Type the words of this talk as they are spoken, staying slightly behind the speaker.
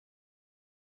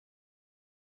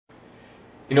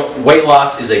You know, weight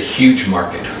loss is a huge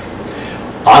market.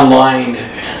 Online,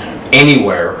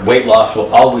 anywhere, weight loss will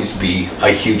always be a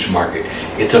huge market.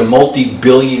 It's a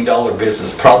multi-billion-dollar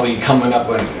business, probably coming up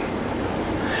on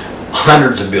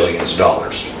hundreds of billions of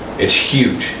dollars. It's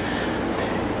huge.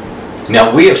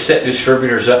 Now, we have set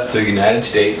distributors up through the United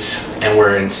States, and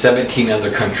we're in 17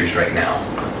 other countries right now,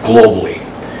 globally.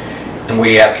 And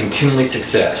we have continually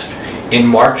success. In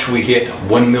March, we hit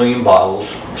 1 million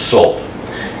bottles sold.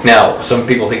 Now, some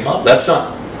people think, oh, that's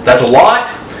a lot,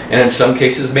 and in some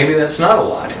cases, maybe that's not a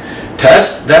lot. To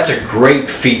us, that's a great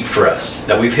feat for us,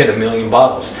 that we've hit 1 million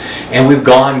bottles. And we've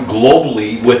gone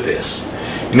globally with this.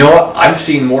 You know what? I've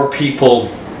seen more people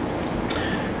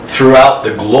throughout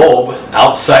the globe,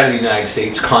 outside of the United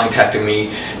States, contacting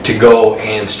me to go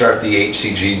and start the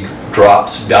HCG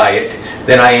drops diet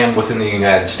than I am within the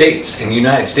United States. In the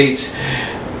United States,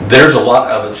 there's a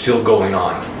lot of it still going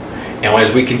on. And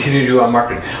as we continue to do our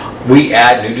marketing, we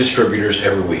add new distributors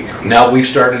every week. Now we've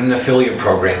started an affiliate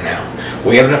program now.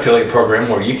 We have an affiliate program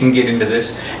where you can get into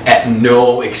this at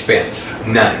no expense,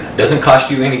 none. Doesn't cost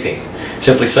you anything.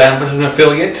 Simply sign up as an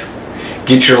affiliate,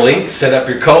 get your link, set up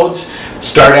your codes,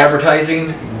 start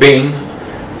advertising, bing,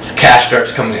 cash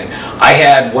starts coming in. I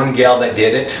had one gal that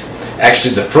did it,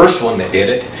 actually the first one that did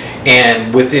it,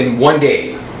 and within 1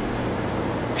 day,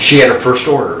 she had her first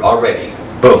order already.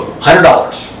 Boom,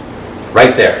 $100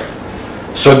 right there.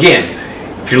 So again,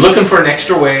 if you're looking for an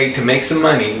extra way to make some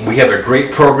money, we have a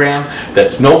great program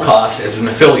that's no cost as an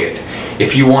affiliate.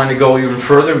 If you want to go even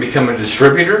further and become a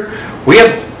distributor, we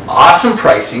have awesome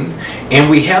pricing, and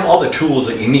we have all the tools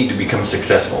that you need to become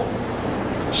successful.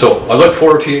 So I look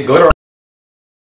forward to you. Go to our